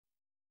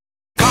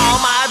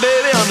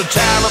the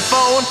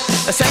telephone.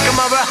 I say come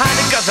over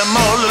honey, cause I'm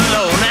all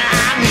alone.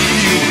 I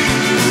need you,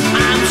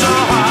 I'm so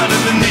hard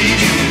and I need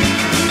you.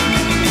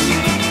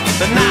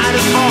 The night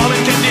is falling,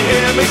 can you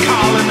hear me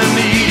calling? I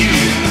need you.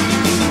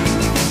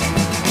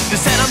 They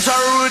said I'm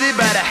sorry Rudy,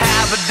 better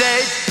have a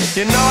date.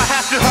 You know I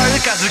have to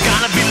hurry cause it's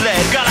gonna be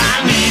late. Girl,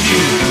 I need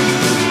you,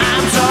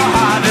 I'm so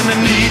hard and I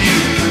need you.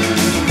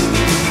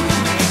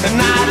 The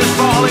night is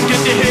falling,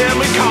 can you hear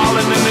me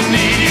calling? And I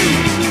need you.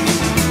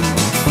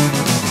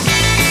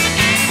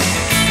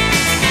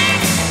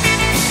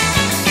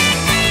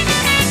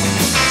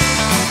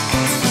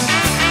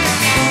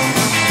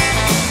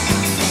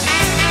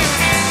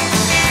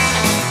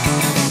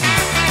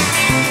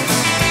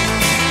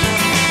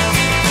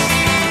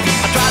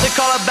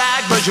 Call her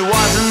back, but she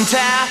wasn't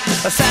there.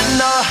 I said,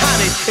 no,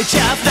 honey, it's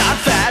just not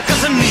fair,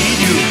 cause I need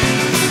you.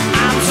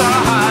 I'm so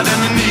hard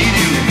and I need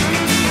you.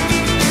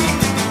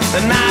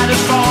 The night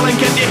is falling,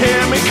 can you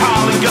hear me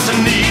calling, cause I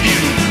need you.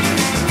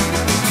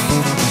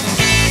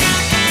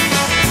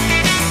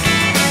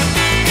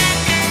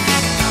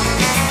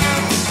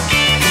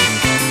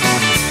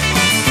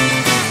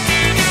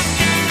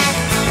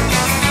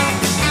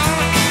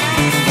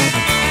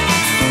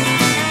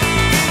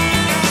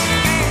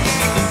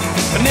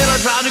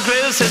 Trying to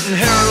grill, sitting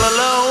here all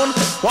alone.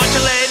 Watch a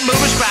late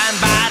movie, crying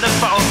by the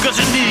phone, cause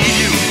I need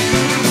you.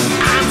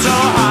 I'm so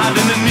hard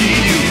and I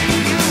need you.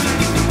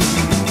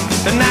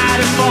 The night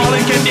is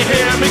falling, can you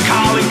hear me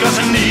calling,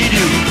 cause I need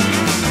you.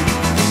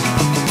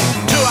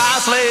 2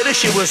 hours later,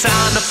 she was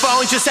on the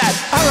phone. She said,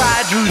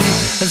 alright Rudy,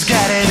 let's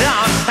get it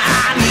on.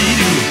 I need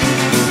you,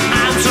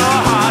 I'm so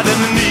hard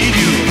and I need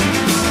you.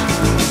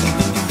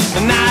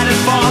 The night is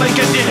falling,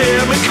 can you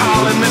hear me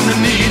calling, and I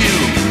need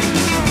you.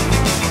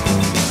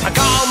 I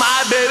call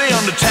my baby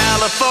on the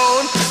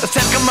telephone. I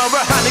said come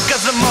over honey,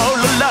 cause I'm all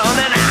alone.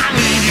 And I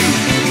need you,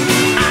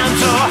 I'm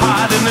so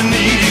hard and I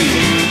need you.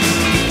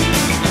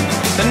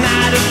 The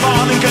night is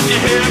falling, can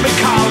you hear me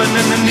calling,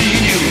 and I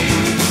need you.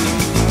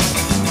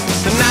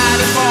 The night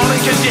is falling,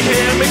 can you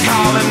hear me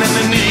calling, and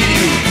I need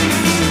you.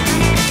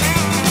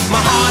 My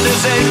heart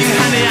is aching,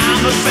 honey,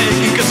 I'm not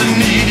faking, cause I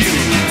need you.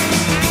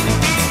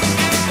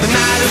 The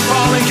night is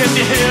falling, can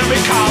you hear me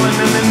calling,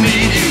 and I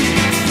need you.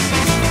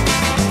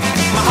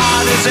 My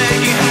heart is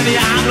aching, honey,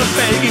 I'm not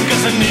faking,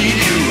 cause I need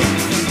you.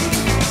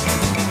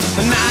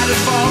 The night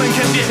is falling,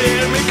 can you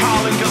hear me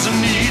calling, cause I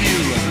need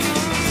you.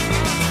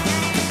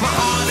 My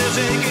heart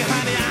is aching,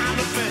 honey,